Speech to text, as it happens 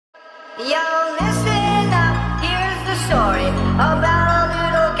Yo, listen up, here's the story about a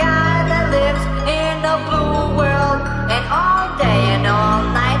little guy that lives in a blue world. And all day and all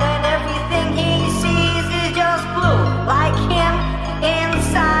night and everything he sees is just blue. Like him,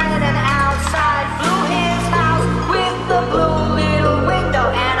 inside and outside. Blue his house with the blue little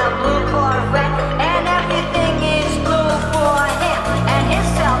window and a blue Corvette. And everything is blue for him and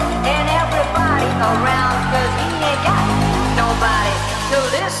himself and everybody around. Cause he ain't got nobody to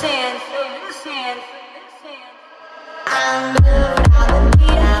listen. I'm blue, I'm a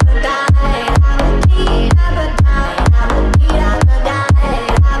beat, I'm a die, I'm a beat, I'm a die, I'm a beat, I'm a die,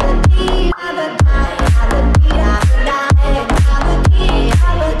 I'm a beat, I'm a die, I'm a beat, I'm a die, I'm a beat,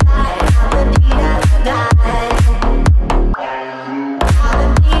 I'm a die, I'm a beat, I'm a die. I'm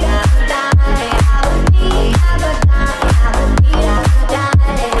a beat, I'm a die, I'm a beat, I'm a die, I'm a beat, I'm a die,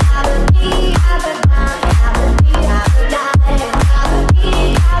 I'm a beat, I'm a die, I'm a beat, I'm a die, I'm a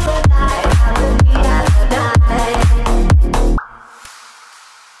beat, I'm a die, I'm a beat, I'm a die.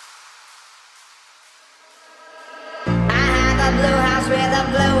 Blue house with a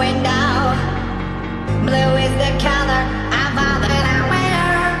blue window. Blue is the color of all that I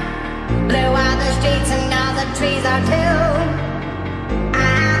wear. Blue are the streets and all the trees are too. I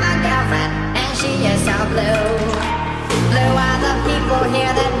have a girlfriend and she is so blue. Blue are the people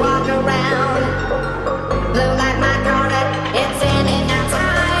here that walk around. Blue like my garden, it's in and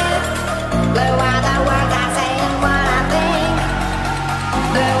outside. Blue are the words I say and what I think.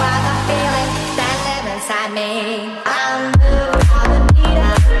 Blue are the feelings that live inside me. I'm blue.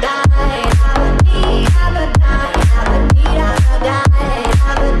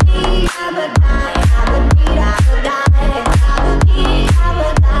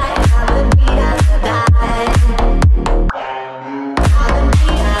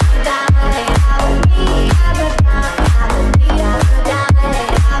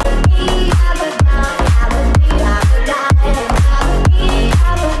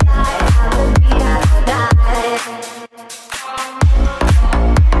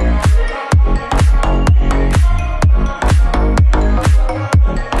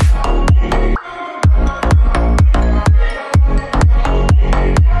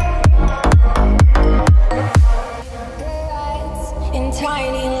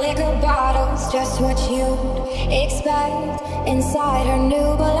 Tiny liquor bottles, just what you'd expect. Inside her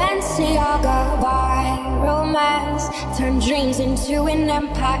new Balenciaga, by romance turned dreams into an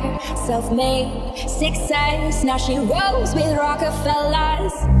empire. Self-made success, now she rolls with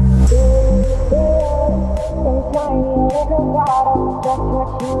Rockefellers. In tiny liquor bottles, just what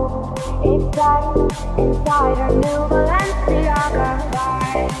you'd expect. Inside her new Balenciaga,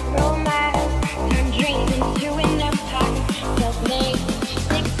 by romance turned dreams into an empire. Self-made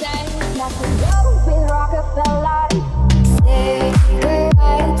success, nothing goes with Rockefellers.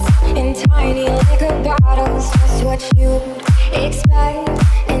 Cigarettes in tiny liquor bottles, just what you expect.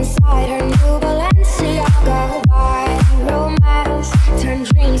 Inside her new Balenciaga, by romance turned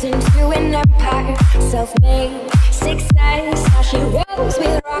dreams into an empire. Self-made success, now she rolls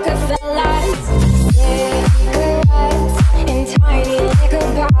with Rockefellers. Cigarettes in tiny liquor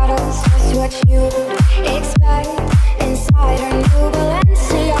bottles, just what you expect. Inside her new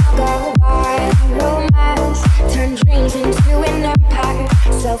Balenciaga, by romance turned dreams into an empire.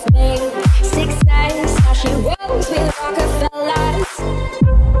 Self-made success, now she rolls with Rockefellers.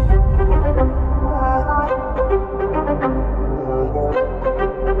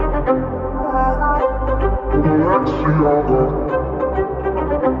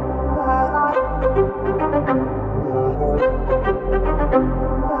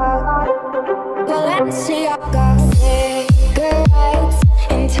 Balenciaga, cigarettes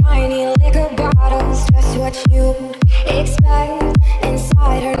in tiny liquor bottles, just what you expect.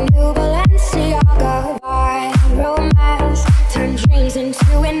 Inside her new Balenciaga, by romance turned dreams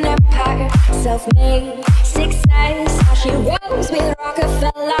into an empire. Self-made success, now she rolls with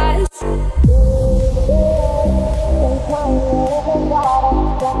Rockefellers. In tiny liquor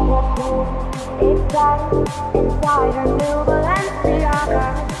bottles, just what you expect. Inside her new Balenciaga.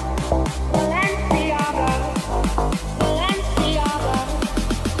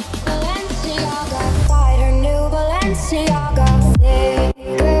 Balenciaga,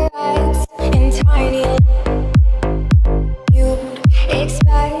 cigarettes in tiny you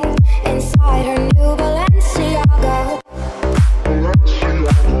expect. Inside her new Balenciaga.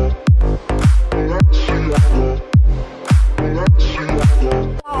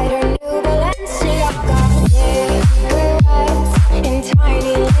 Inside her new Balenciaga, cigarettes in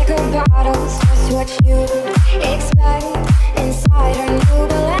tiny liquor bottles.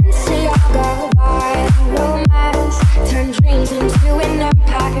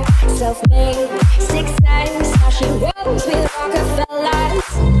 self-made, sixth sense. Now she rolls with Rockefellers.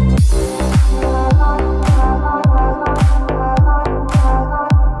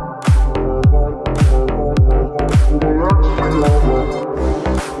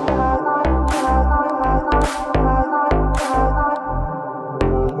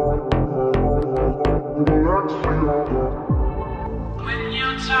 When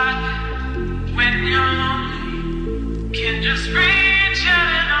you're tired, when you're lonely, can just reach out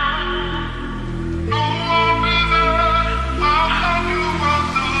and on. No more river, I'll help you run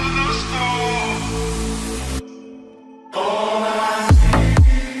through the storm. All I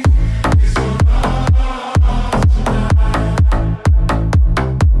need is your love tonight.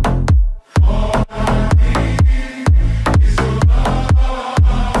 All I need is your love tonight.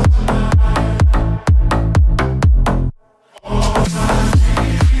 All I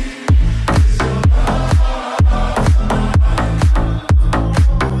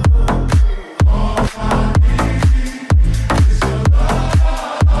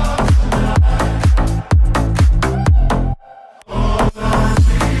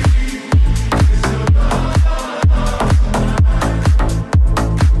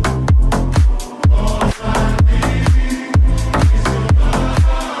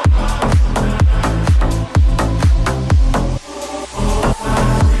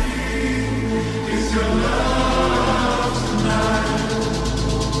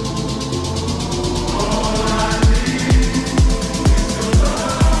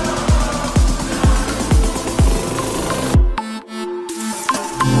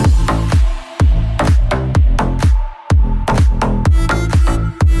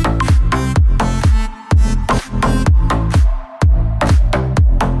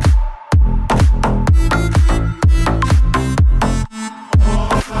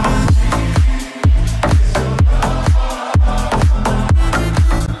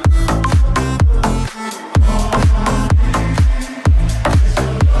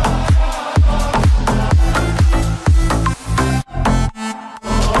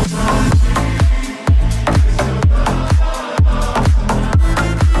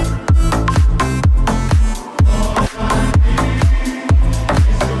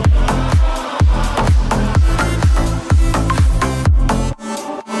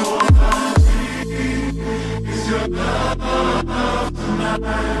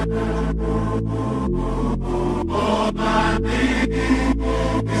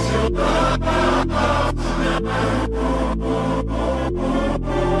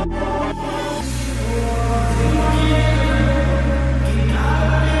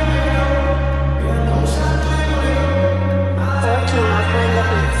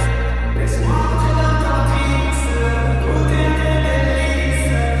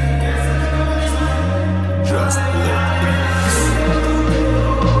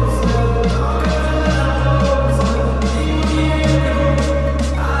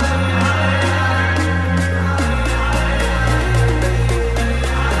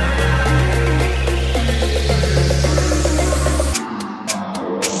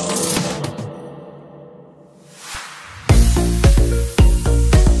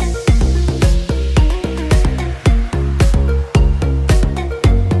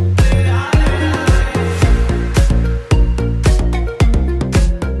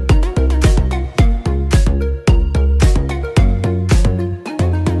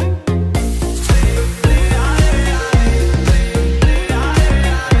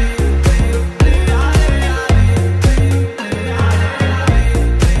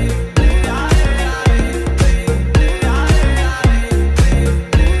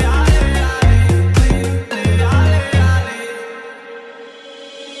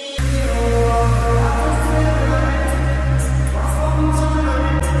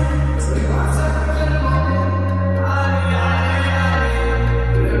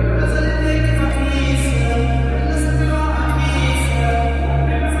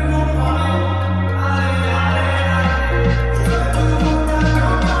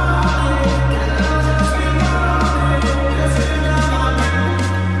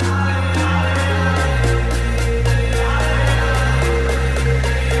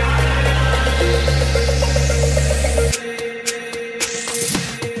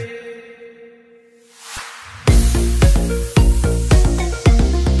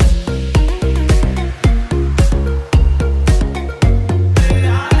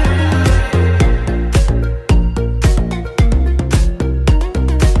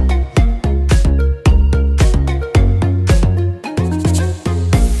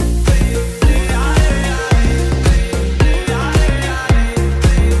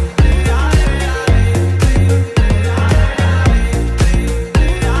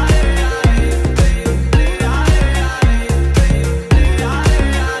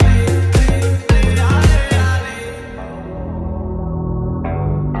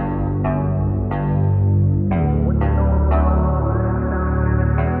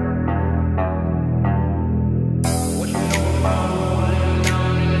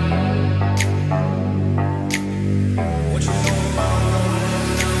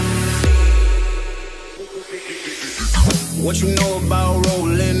What you know about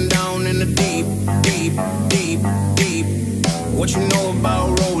rolling down in the deep, deep, deep, deep? What you know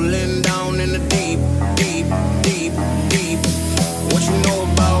about rolling down in the deep, deep, deep, deep? What you know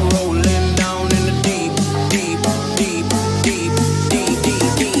about rolling down in the deep, deep, deep, deep, deep, deep,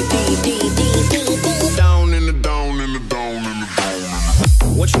 deep, deep, deep, deep, down in the down in the down in the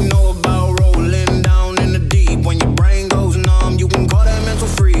down. What you know about rolling down in the deep? When your brain goes numb, you can call that mental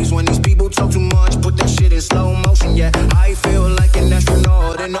freeze. When these people talk too much, put that shit in slow motion. Yeah, I feel like an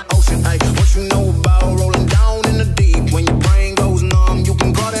astronaut in the ocean. Ay, what you know about rolling down in the deep? When your brain goes numb, you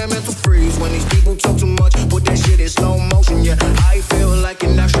can call that mental freeze. When these people talk too much, put that shit in slow motion. Yeah, I feel like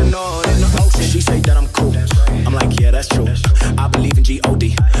an astronaut in the ocean. She say that I'm cool. I'm like, yeah, that's true. I believe in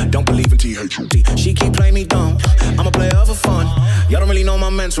G-O-D, don't believe in T-H-U-D. She keep playing me dumb, I'm a player for fun. Y'all don't really know my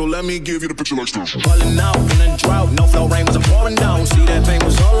mental, let me give you the picture like this. Falling out in a drought, no flow rain was a pouring down. See that pain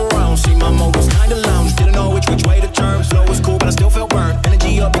was all around, see my mode was kinda lounge. Didn't know which way to turn, flow was cool but I still felt burned.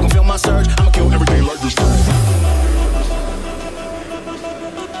 Energy up, you can feel my surge, I'ma kill everything like this.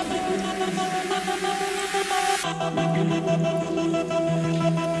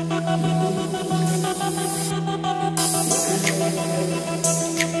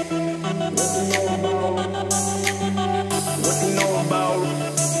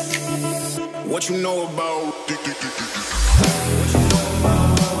 What you know about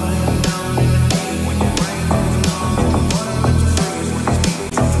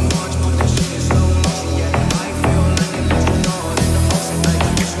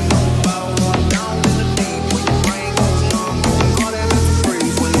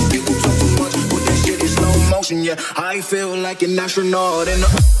yeah, I feel like an astronaut in the.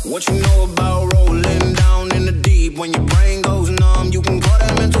 What you know about rolling down in the deep? When your brain goes numb, you can call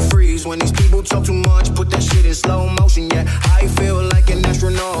that mental freeze. When these people talk too much, put that shit in slow motion. Yeah, I feel like an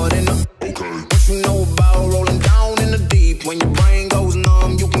astronaut in the. Okay. What you know about rolling down in the deep? When your brain goes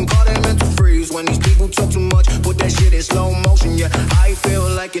numb, you can call that mental freeze. When these people talk too much, put that shit in slow motion. Yeah, I feel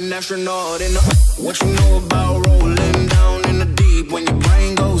like an astronaut in the. What you know about rolling down in the deep? When your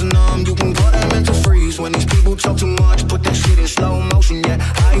brain goes numb, you can call that mental freeze. When these people talk too much, put that shit in slow motion. Yeah,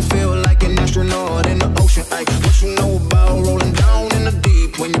 I feel like an astronaut in the ocean. Ay, what you know about rolling down in the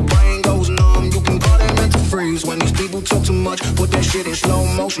deep? When your brain goes numb, you can call that mental freeze. When these people talk too much, put that shit in slow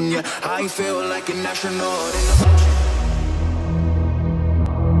motion. Yeah, I feel like an astronaut in the ocean.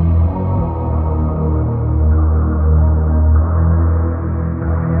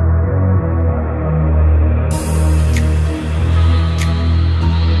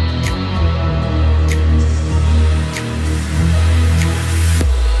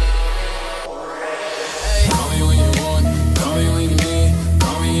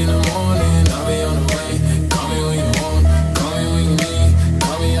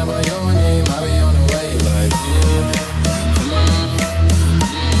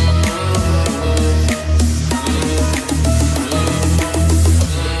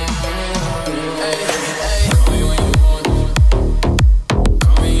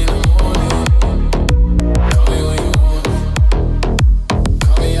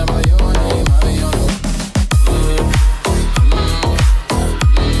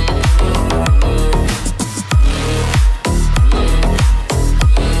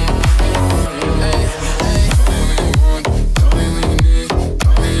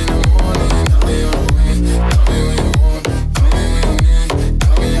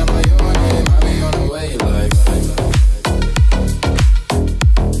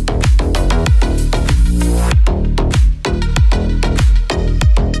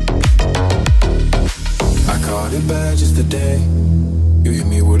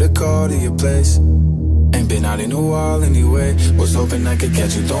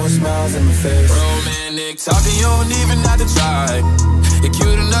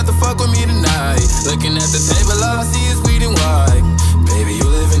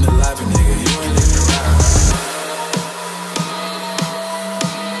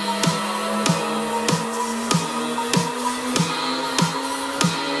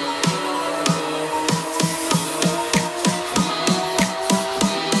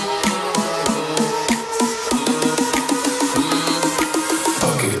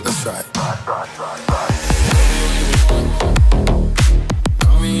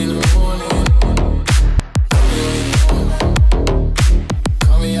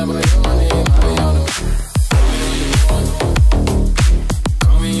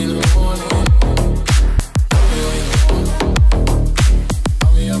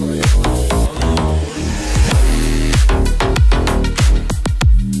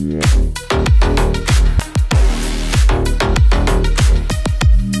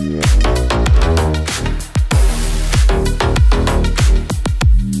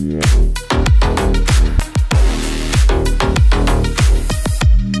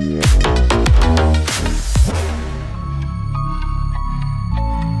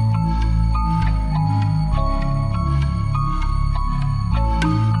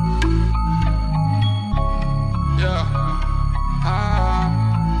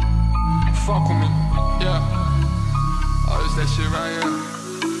 that shit right here.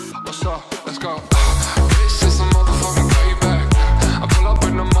 What's up? Let's go. This is a motherfucking playback. I pull up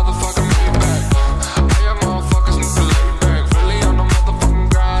in the motherfucking Maybach. All your motherfuckers need to lay back. Really on the motherfucking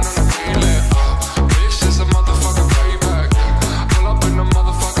grind on the feeling. This is a motherfucking playback. Pull up in the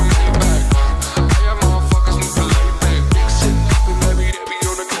motherfucking Maybach. All your motherfuckers need to lay back. Big shit poppin', baby, they be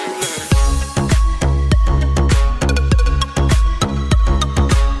on the Cleveland.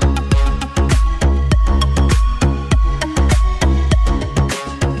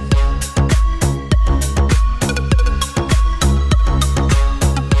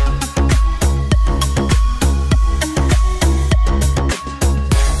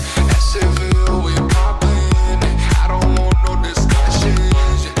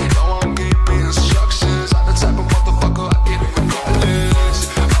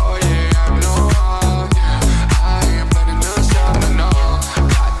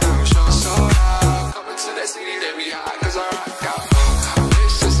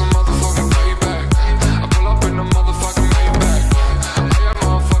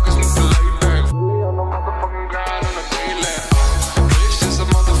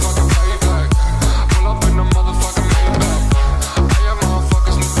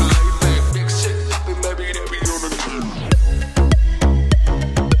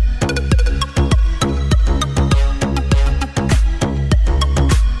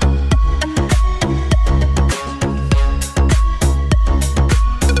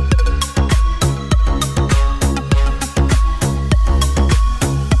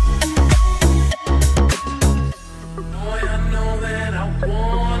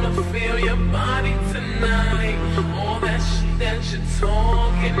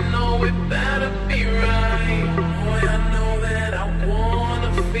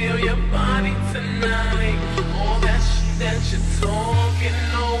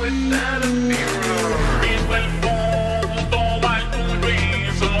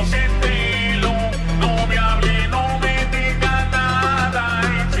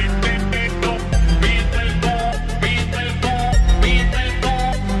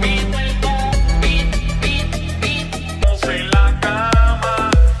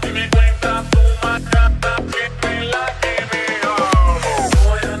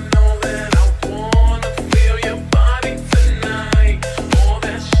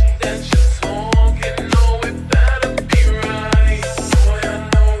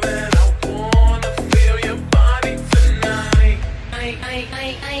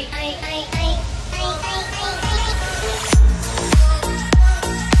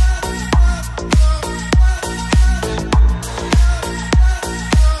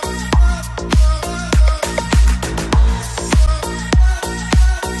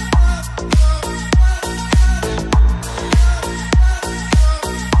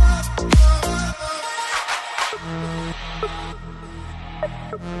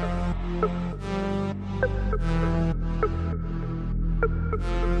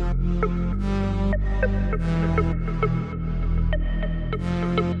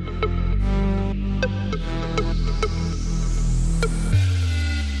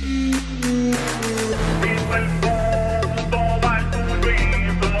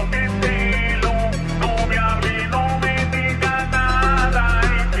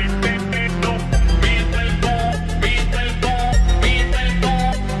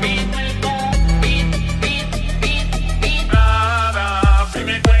 Nada, si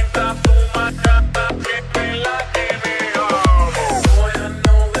me cuentas tu macata, que te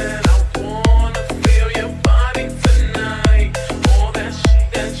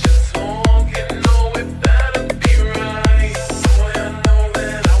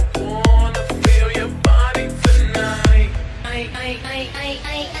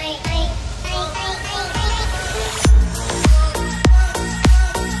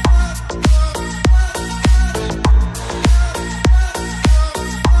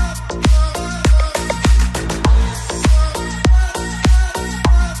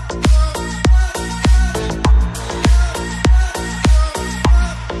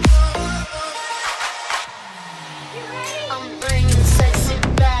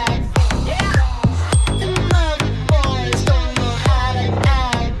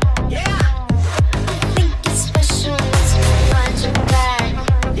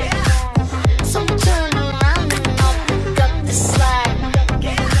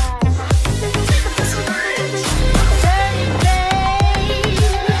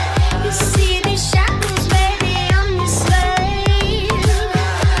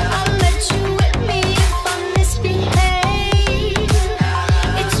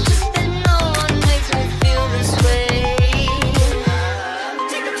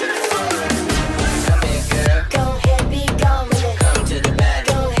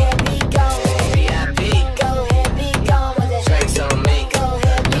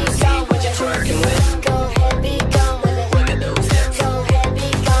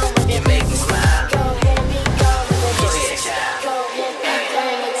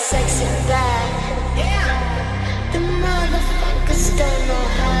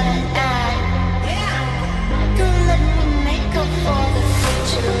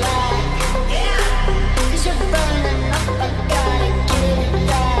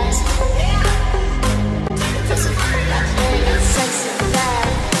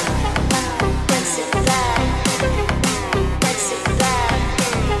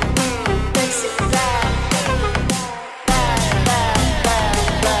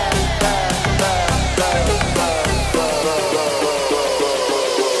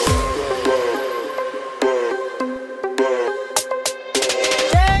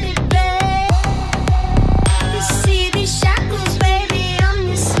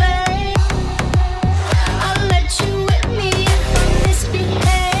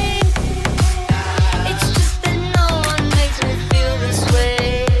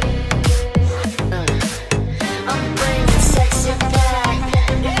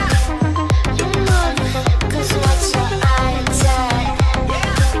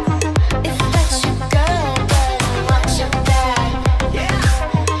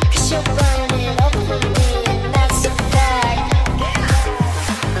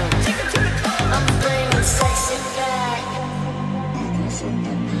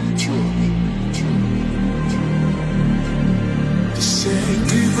The same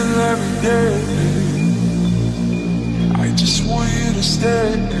people every day. I just want you to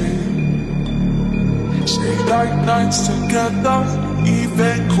stay. Stay like nights together,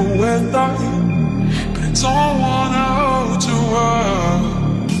 even cool weather. But I don't wanna hold you up.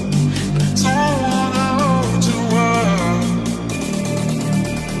 But I don't wanna hold you up.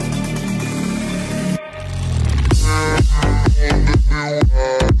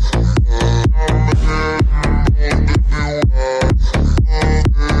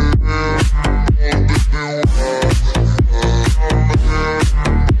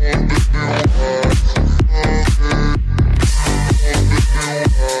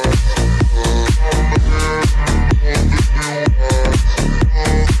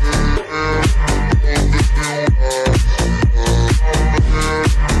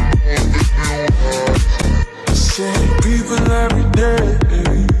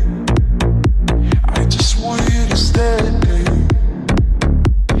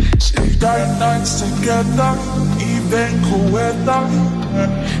 Together, even cool weather.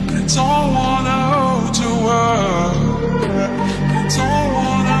 But I don't wanna hold you up. But I don't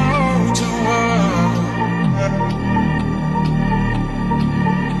wanna hold you up.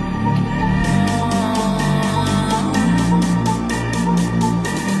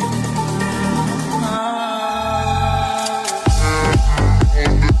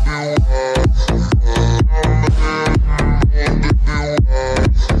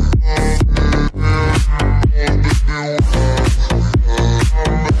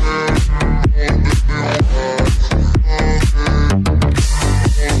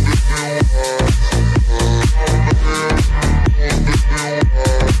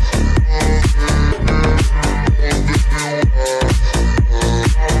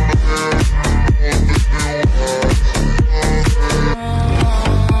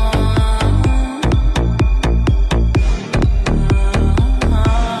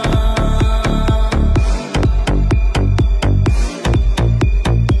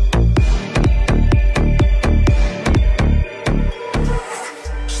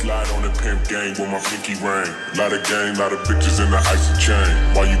 Lot of game, lot of bitches in the icy chain.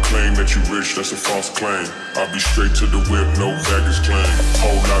 While you claim that you rich, that's a false claim. I'll be straight to the whip, no baggage claim.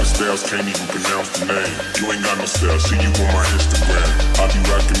 Whole lot of styles, can't even pronounce the name. You ain't got no style, see you on my Instagram. I'll be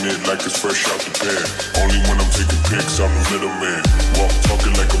rocking it like it's fresh out the pan. Only when I'm taking pics, I'm the middleman. Walk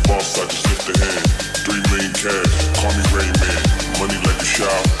talking like a boss, I just lift a hand. 3 million cash, call me Rain Man. Money like a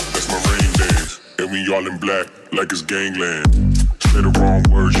shower, that's my rain dance. And we all in black, like it's gangland. Say the wrong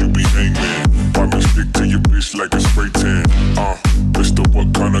words, you be hangman. Why me stick to your bitch like a spray tan? Mister,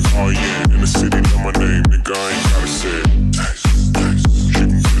 what kind of car you in? In the city, know my name, nigga, I ain't gotta say it. Taste, taste. She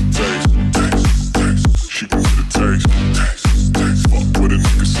can get a taste. Taste, taste. She can get a taste. Taste, taste. Fuck what a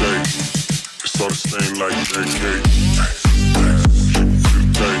nigga say. It's all the same like Mary Kate. Taste, taste. She can get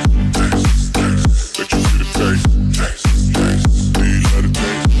a taste. Taste, taste. Let you get a taste. Taste, taste. Do you let it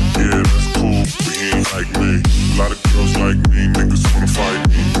taste? Yeah, that's cool, but he ain't like me. A lot of girls like me, niggas wanna fight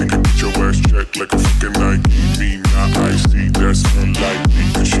me. Nigga, get your ass checked like a fucking Nike. Me, not icy, that's unlike me.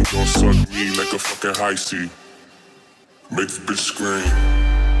 And she gon' suck me like a fucking high C. Make the bitch scream.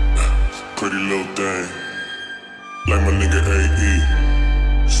 Pretty little thing. Like my nigga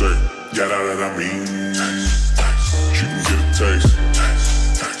A.E. Say, yada-da-da-mean. She can get a taste.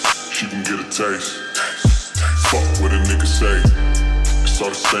 She can get a taste. Fuck what a nigga say. It's all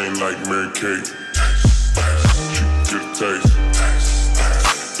the same like Mary Kate. She can get a taste.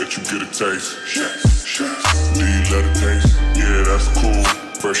 Let you get a taste. Do you let it taste? Yeah, that's cool.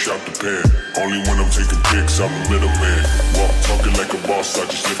 Fresh out the pan. Only when I'm taking pics, I'm the middleman. Walk talking like a boss, I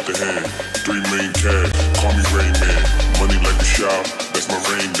just lift a hand. 3 million cash, call me Rain Man. Money like a shower, that's my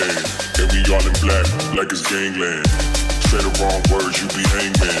rain dance. And we all in black, like it's gangland. Say the wrong words, you be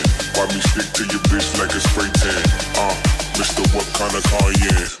hangman. Why me stick to your bitch like a spray tan? Mister, what kind of car you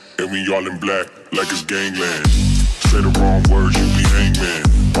in? And we all in black, like it's gangland. Say the wrong words, you be hangman.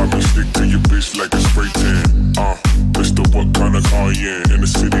 Why me stick to your bitch like a spray tan? Mister, what kind of car you in? In the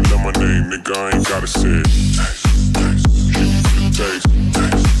city, know my name, nigga, I ain't gotta say it. Taste, taste. She can get a taste.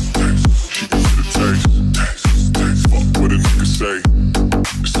 Taste, taste. She can get a taste. Taste, taste. Fuck what a nigga say.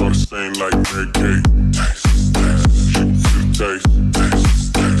 It's all the same like Mary Kate.